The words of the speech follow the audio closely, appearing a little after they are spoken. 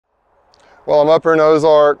Well, I'm up here in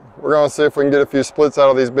Ozark. We're going to see if we can get a few splits out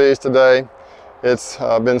of these bees today. It's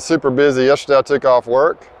been super busy. Yesterday I took off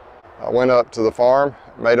work. I went up to the farm,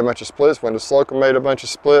 made a bunch of splits, went to Slocum, made a bunch of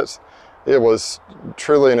splits. It was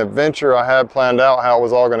truly an adventure. I had planned out how it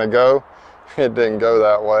was all going to go. It didn't go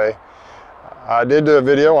that way. I did do a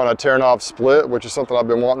video on a tearing off split, which is something I've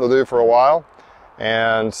been wanting to do for a while.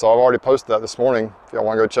 And so I've already posted that this morning. If y'all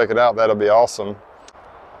want to go check it out, that'll be awesome.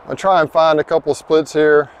 I'll try and find a couple of splits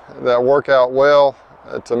here that work out well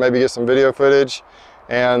to maybe get some video footage.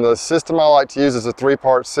 And the system I like to use is a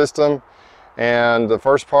 3-part system. And the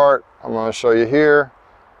first part I'm going to show you here,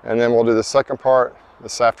 and then we'll do the second part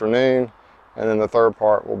this afternoon, and then the third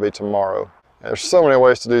part will be tomorrow. And there's so many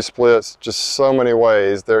ways to do splits, just so many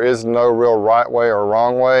ways. There is no real right way or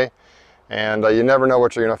wrong way. And you never know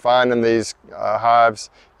what you're going to find in these hives.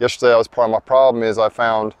 Yesterday, that was part of my problem, is I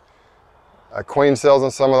found queen cells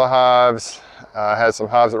in some of the hives. I had some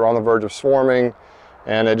hives that were on the verge of swarming,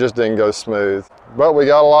 and it just didn't go smooth. But we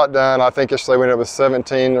got a lot done. I think yesterday we ended up with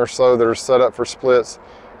 17 or so that are set up for splits,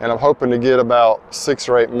 and I'm hoping to get about 6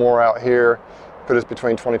 or 8 more out here, put us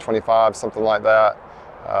between 20 and 25, something like that,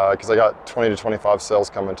 because I got 20 to 25 cells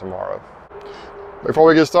coming tomorrow. Before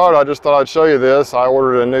we get started, I just thought I'd show you this. I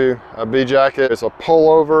ordered a new bee jacket. It's a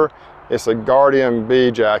pullover. It's a Guardian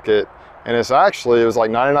bee jacket. And it was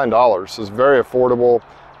like $99. It's very affordable.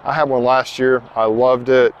 I had one last year. I loved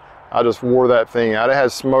it. I just wore that thing out. It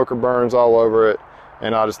has smoker burns all over it,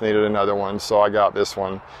 and I just needed another one, so I got this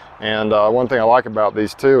one. And one thing I like about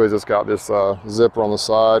these too is it's got this zipper on the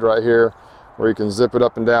side right here, where you can zip it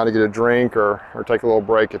up and down to get a drink or take a little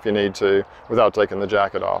break if you need to without taking the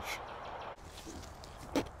jacket off.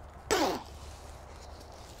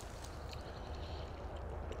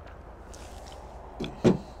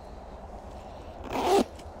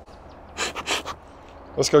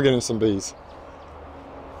 Let's go get in some bees.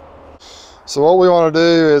 So what we want to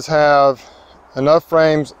do is have enough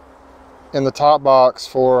frames in the top box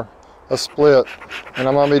for a split. And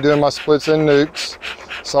I'm going to be doing my splits in nukes.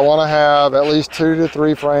 So I want to have at least 2 to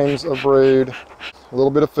 3 frames of brood, a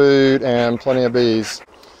little bit of food, and plenty of bees.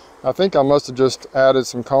 I think I must have just added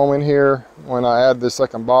some comb in here when I added this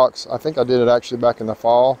second box. I think I did it actually back in the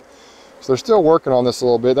fall. So they're still working on this a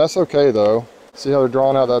little bit. That's okay though. See how they're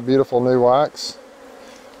drawing out that beautiful new wax?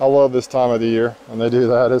 I love this time of the year when they do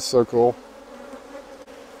that. It's so cool.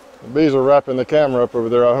 The bees are wrapping the camera up over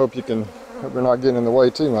there. I hope they're not getting in the way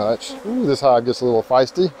too much. Ooh, this hive gets a little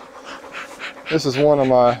feisty. This is one of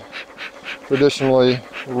my traditionally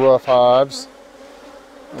rough hives.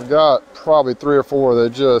 I've got probably 3 or 4 that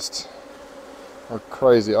just are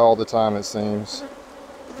crazy all the time, it seems.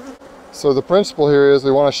 So the principle here is we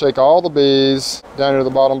want to shake all the bees down into the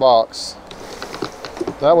bottom box.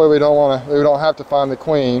 That way we don't have to find the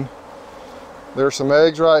queen. There's some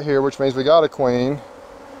eggs right here, which means we got a queen.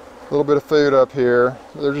 A little bit of food up here.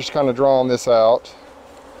 They're just kind of drawing this out.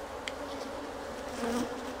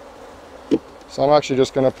 So I'm actually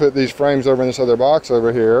just going to put these frames over in this other box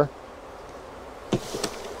over here.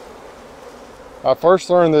 I first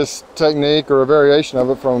learned this technique, or a variation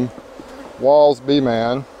of it, from Wall's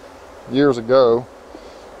Beeman years ago.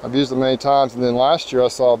 I've used it many times, and then last year I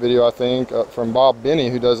saw a video, I think, from Bob Benny,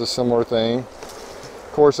 who does a similar thing. Of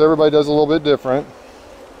course, everybody does a little bit different.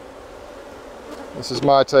 This is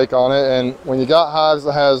my take on it, and when you got hives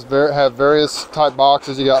that have various type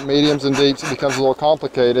boxes, you got mediums and deeps, it becomes a little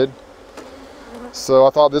complicated. So I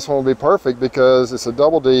thought this one would be perfect because it's a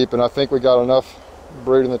double deep, and I think we got enough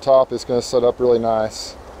brood in the top that's going to set up really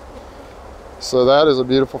nice. So that is a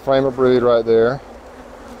beautiful frame of brood right there.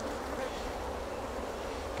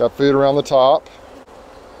 Got food around the top.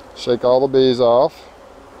 Shake all the bees off.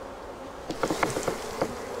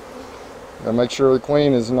 Gotta make sure the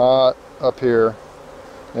queen is not up here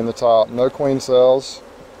in the top. No queen cells.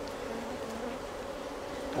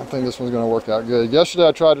 I think this one's going to work out good. Yesterday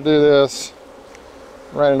I tried to do this.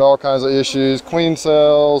 Ran into all kinds of issues. Queen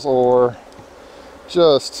cells, or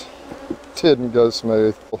just didn't go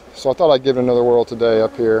smooth. So I thought I'd give it another whirl today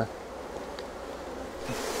up here.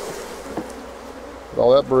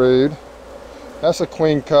 All that brood. That's a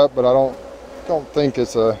queen cup, but I don't think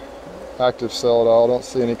it's a active cell at all. I don't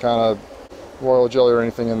see any kind of royal jelly or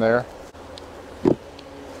anything in there.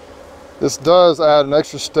 This does add an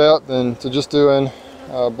extra step than to just doing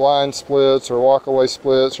blind splits or walk-away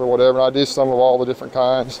splits or whatever. And I do some of all the different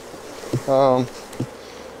kinds.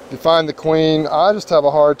 You find the queen. I just have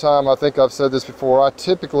a hard time. I think I've said this before. I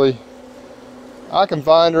can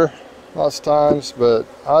find her lots of times, but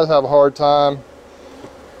I have a hard time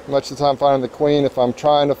much of the time finding the queen if I'm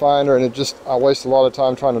trying to find her, and I waste a lot of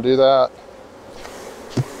time trying to do that.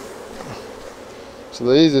 So So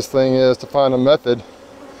the easiest thing is to find a method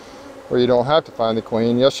where you don't have to find the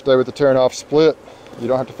queen. Yesterday with the tearing off split, you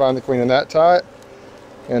don't have to find the queen in that type,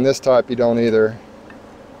 and this type you don't either.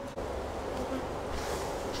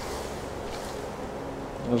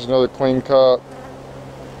 There's another queen cup.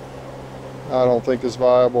 I don't think is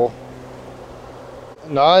viable.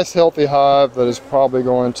 Nice healthy hive that is probably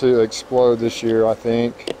going to explode this year, I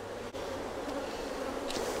think.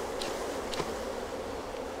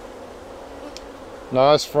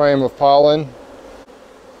 Nice frame of pollen.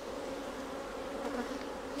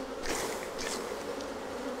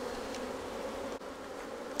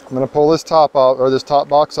 I'm going to pull this top off, or this top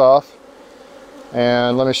box off,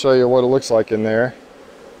 and let me show you what it looks like in there.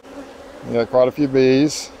 You got quite a few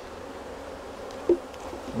bees. I'm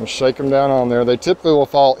going to shake them down on there. They typically will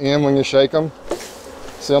fall in when you shake them.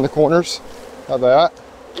 See on the corners? Like that.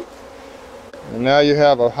 And now you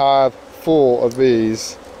have a hive full of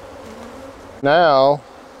bees. Now,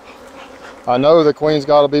 I know the queen's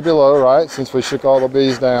got to be below, right? Since we shook all the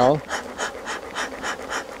bees down.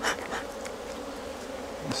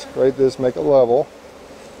 Scrape this, make it level.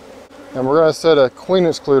 And we're going to set a queen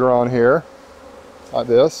excluder on here, like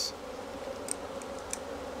this.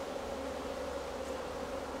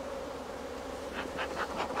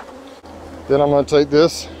 Then I'm going to take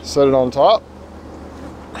this, set it on top.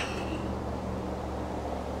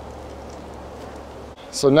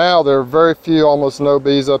 So now there are very few, almost no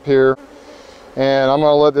bees up here. And I'm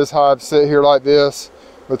going to let this hive sit here like this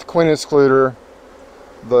with the queen excluder.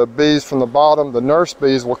 The bees from the bottom, the nurse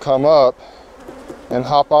bees, will come up and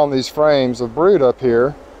hop on these frames of brood up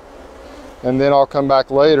here, and then I'll come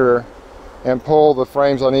back later and pull the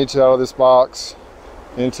frames I need to out of this box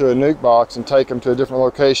into a nuke box and take them to a different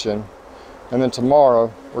location, and then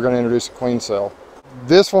tomorrow we're going to introduce a queen cell.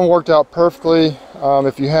 This one worked out perfectly.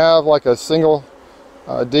 If you have like a single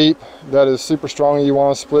deep that is super strong and you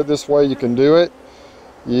want to split this way, you can do it.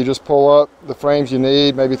 You just pull up the frames you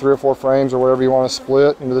need, maybe 3 or 4 frames or whatever you want to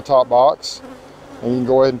split into the top box, and you can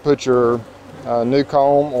go ahead and put your new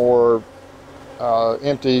comb or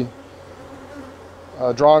empty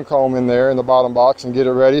drawn comb in there in the bottom box and get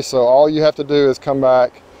it ready. So all you have to do is come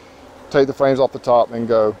back, take the frames off the top and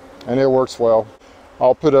go, and it works well.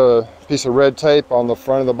 I'll put a piece of red tape on the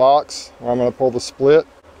front of the box where I'm going to pull the split,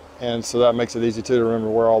 and so that makes it easy too to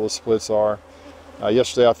remember where all the splits are.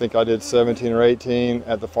 Yesterday I think I did 17 or 18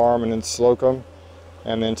 at the farm and in Slocum,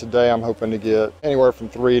 and then today I'm hoping to get anywhere from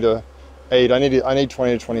 3 to 8. I need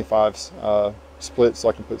 20 to 25 splits so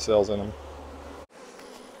I can put cells in them.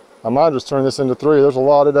 I might just turn this into 3. There's a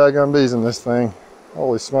lot of daggone bees in this thing.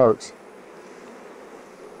 Holy smokes.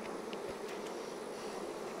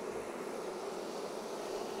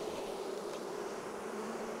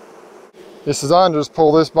 It's designed to just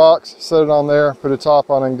pull this box, set it on there, put a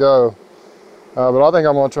top on and go. But I think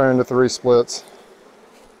I'm going to turn into 3 splits.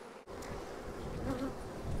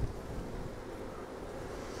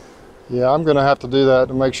 Yeah, I'm going to have to do that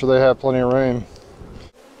to make sure they have plenty of room.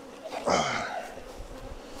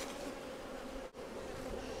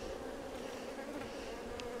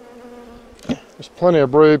 There's plenty of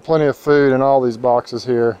brood, plenty of food in all these boxes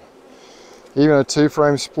here. Even a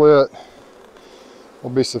 2-frame split will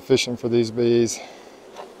be sufficient for these bees.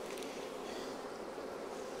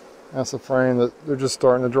 That's a frame that they're just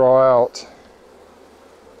starting to draw out.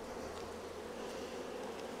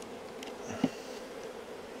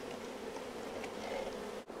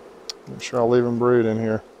 Make sure I'll leave them brood in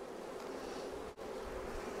here.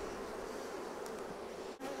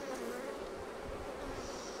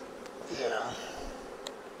 Yeah.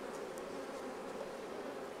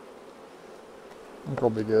 I think it'll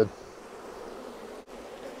be good.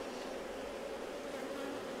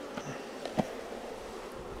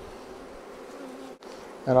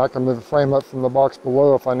 And I can move the frame up from the box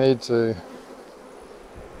below if I need to.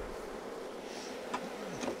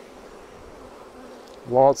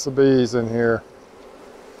 Lots of bees in here.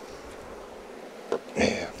 Yeah,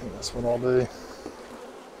 I think that's what I'll do.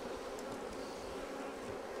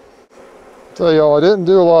 Tell y'all, I didn't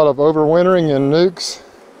do a lot of overwintering in nukes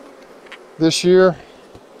this year,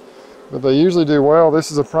 but they usually do well.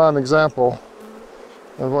 This is a prime example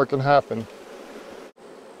of what can happen.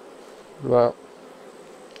 Look at that.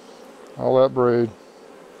 All that brood.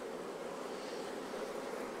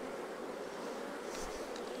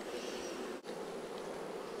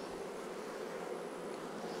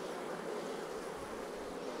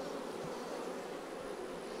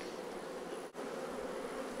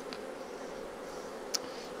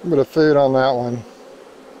 A bit of food on that one.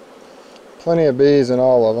 Plenty of bees in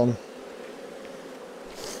all of them.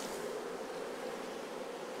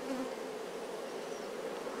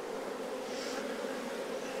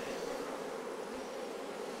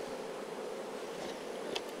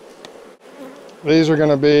 These are going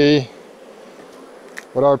to be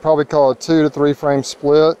what I would probably call a 2 to 3 frame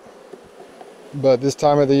split, but this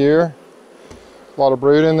time of the year, a lot of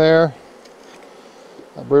brood in there.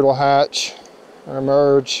 A brood will hatch or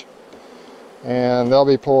emerge, and they'll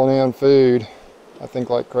be pulling in food, I think,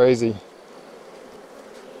 like crazy.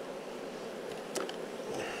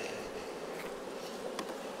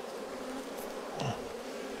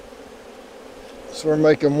 So we're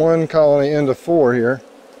making one colony into 4 here.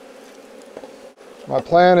 My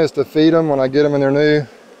plan is to feed them when I get them in their new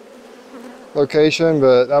location,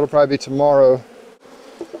 but that'll probably be tomorrow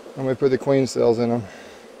when we put the queen cells in them.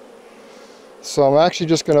 So I'm actually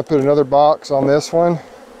just going to put another box on this one.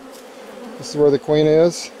 This is where the queen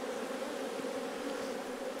is.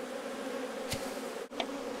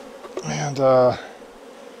 And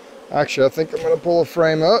actually I think I'm going to pull a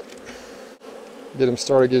frame up, get them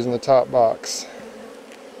started using the top box.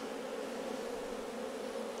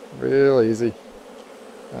 Real easy.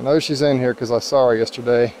 I know she's in here because I saw her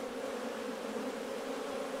yesterday.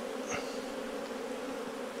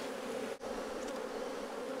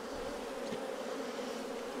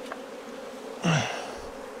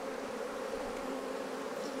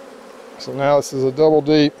 So now this is a double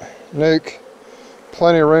deep nuke.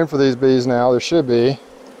 Plenty of room for these bees now, there should be.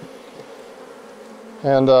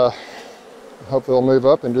 And hopefully they'll move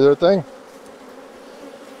up and do their thing.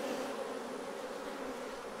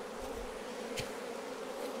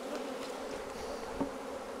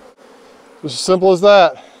 Just as simple as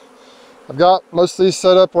that. I've got most of these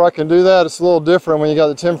set up where I can do that. It's a little different when you got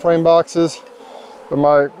the 10 frame boxes. But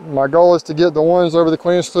my goal is to get the ones over the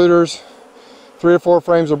queen excluders, 3 or 4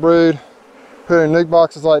 frames of brood, put in nuke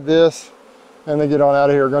boxes like this, and then get on out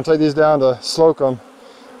of here. We're going to take these down to Slocum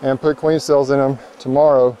and put queen cells in them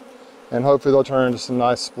tomorrow, and hopefully they'll turn into some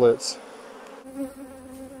nice splits.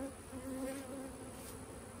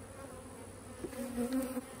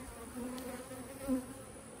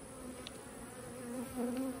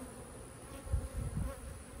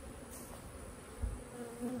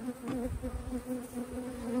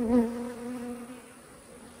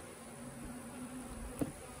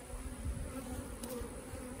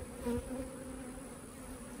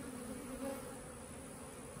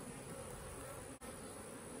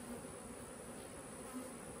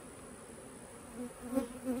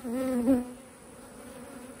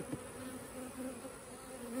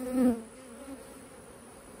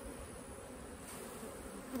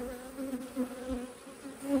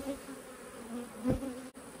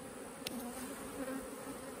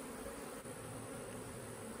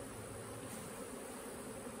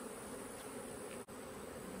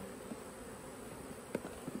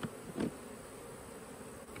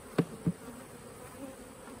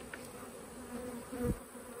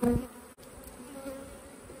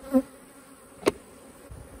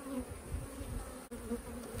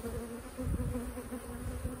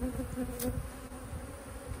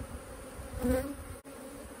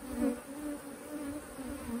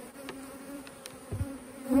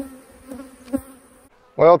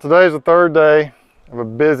 Well, today's the 3rd day of a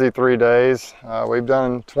busy 3 days. We've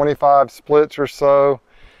done 25 splits or so,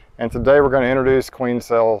 and today we're going to introduce queen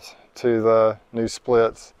cells to the new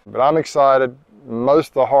splits. But I'm excited. Most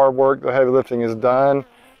of the hard work, the heavy lifting is done.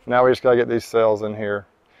 Now we just got to get these cells in here.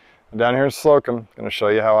 Down here in Slocum, I'm going to show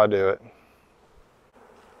you how I do it.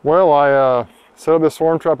 Well, I set up this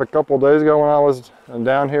swarm trap a couple of days ago when I was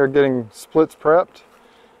down here getting splits prepped,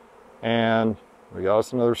 and we got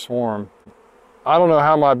us another swarm. I don't know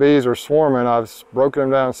how my bees are swarming. I've broken them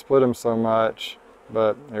down and split them so much,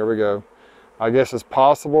 but here we go. I guess it's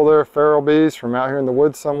possible they're feral bees from out here in the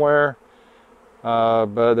woods somewhere,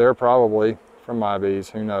 but they're probably from my bees,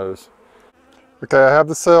 who knows. Okay, I have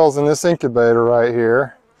the cells in this incubator right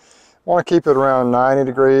here. I want to keep it around 90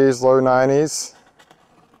 degrees, low 90s.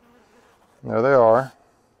 There they are.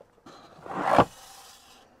 I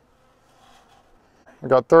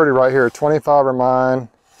got 30 right here, 25 are mine,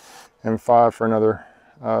 and 5 for another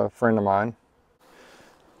friend of mine.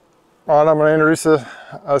 All right, I'm going to introduce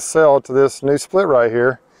a cell to this new split right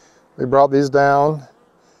here. We brought these down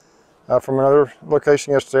from another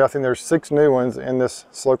location yesterday. I think there's 6 new ones in this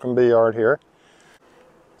Slocum bee yard here.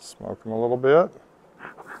 Smoke them a little bit.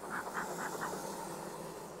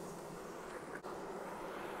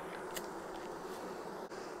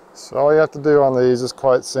 So all you have to do on these is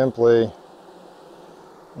quite simply,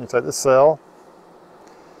 you take the cell.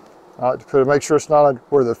 I like to make sure it's not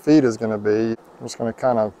where the feed is going to be. I'm just going to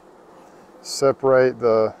kind of separate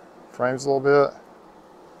the frames a little bit.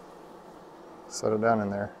 Set it down in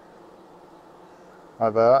there.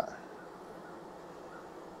 Like that.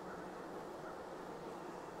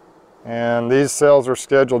 And these cells are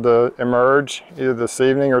scheduled to emerge either this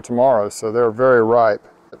evening or tomorrow, so they're very ripe.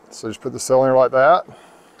 So just put the cell in here like that,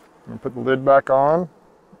 and put the lid back on.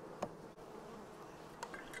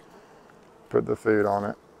 Put the food on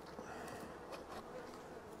it.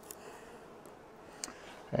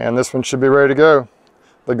 And this one should be ready to go.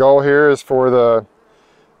 The goal here is for the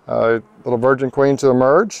little virgin queen to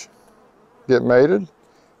emerge, get mated,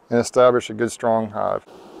 and establish a good strong hive.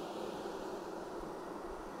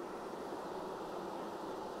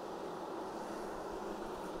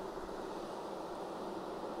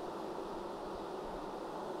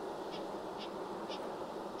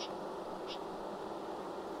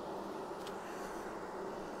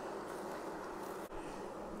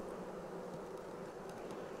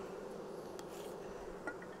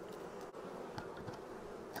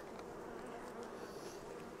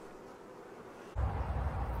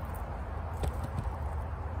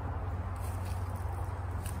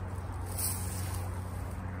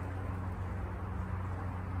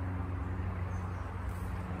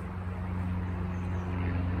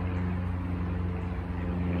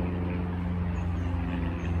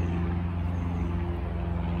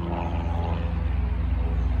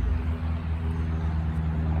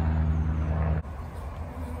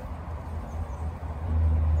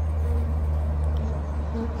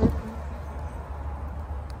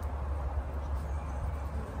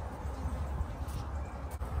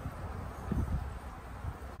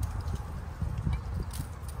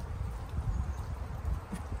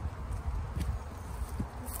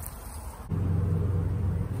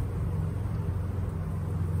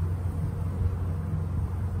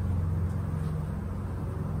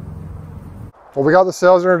 Well, we got the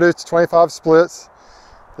cells introduced to 25 splits.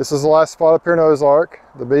 This is the last spot up here in Ozark.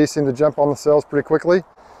 The bees seem to jump on the cells pretty quickly.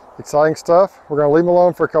 Exciting stuff. We're going to leave them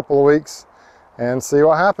alone for a couple of weeks and see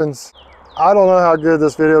what happens. I don't know how good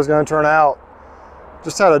this video is going to turn out.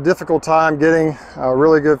 Just had a difficult time getting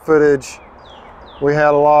really good footage. We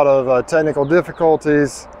had a lot of technical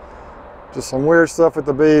difficulties, just some weird stuff with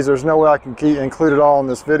the bees. There's no way I can include it all in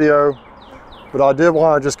this video, but I did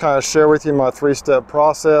want to just kind of share with you my three-step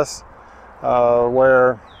process.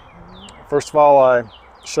 Where first of all I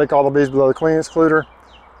shake all the bees below the queen excluder.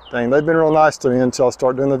 Dang, they've been real nice to me until I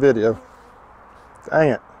start doing the video. Dang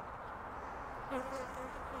it.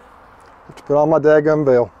 Have to put on my daggum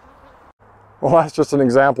veil. Well, that's just an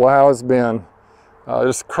example of how it's been.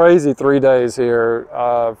 Just crazy 3 days here.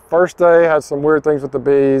 First day had some weird things with the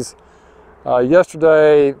bees.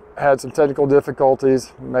 Yesterday had some technical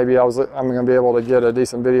difficulties. Maybe I'm going to be able to get a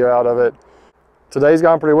decent video out of it. Today's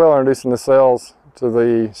gone pretty well introducing the cells to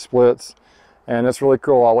the splits, and it's really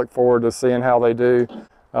cool. I look forward to seeing how they do.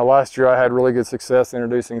 Last year I had really good success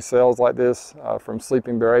introducing cells like this from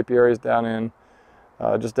sleeping bear apiaries down in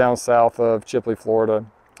just down south of Chipley, Florida.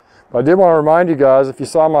 But I did want to remind you guys, if you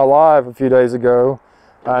saw my live a few days ago,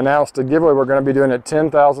 I announced a giveaway we're going to be doing at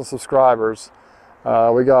 10,000 subscribers.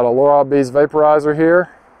 We got a Laurel Bees vaporizer here,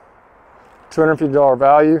 $250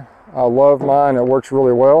 value. I love mine, it works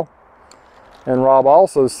really well. And Rob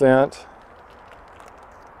also sent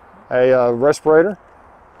a respirator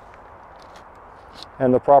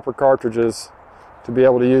and the proper cartridges to be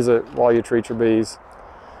able to use it while you treat your bees.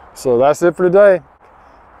 So that's it for today.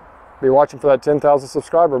 Be watching for that 10,000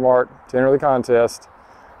 subscriber mark to enter the contest.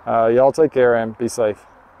 Y'all take care and be safe.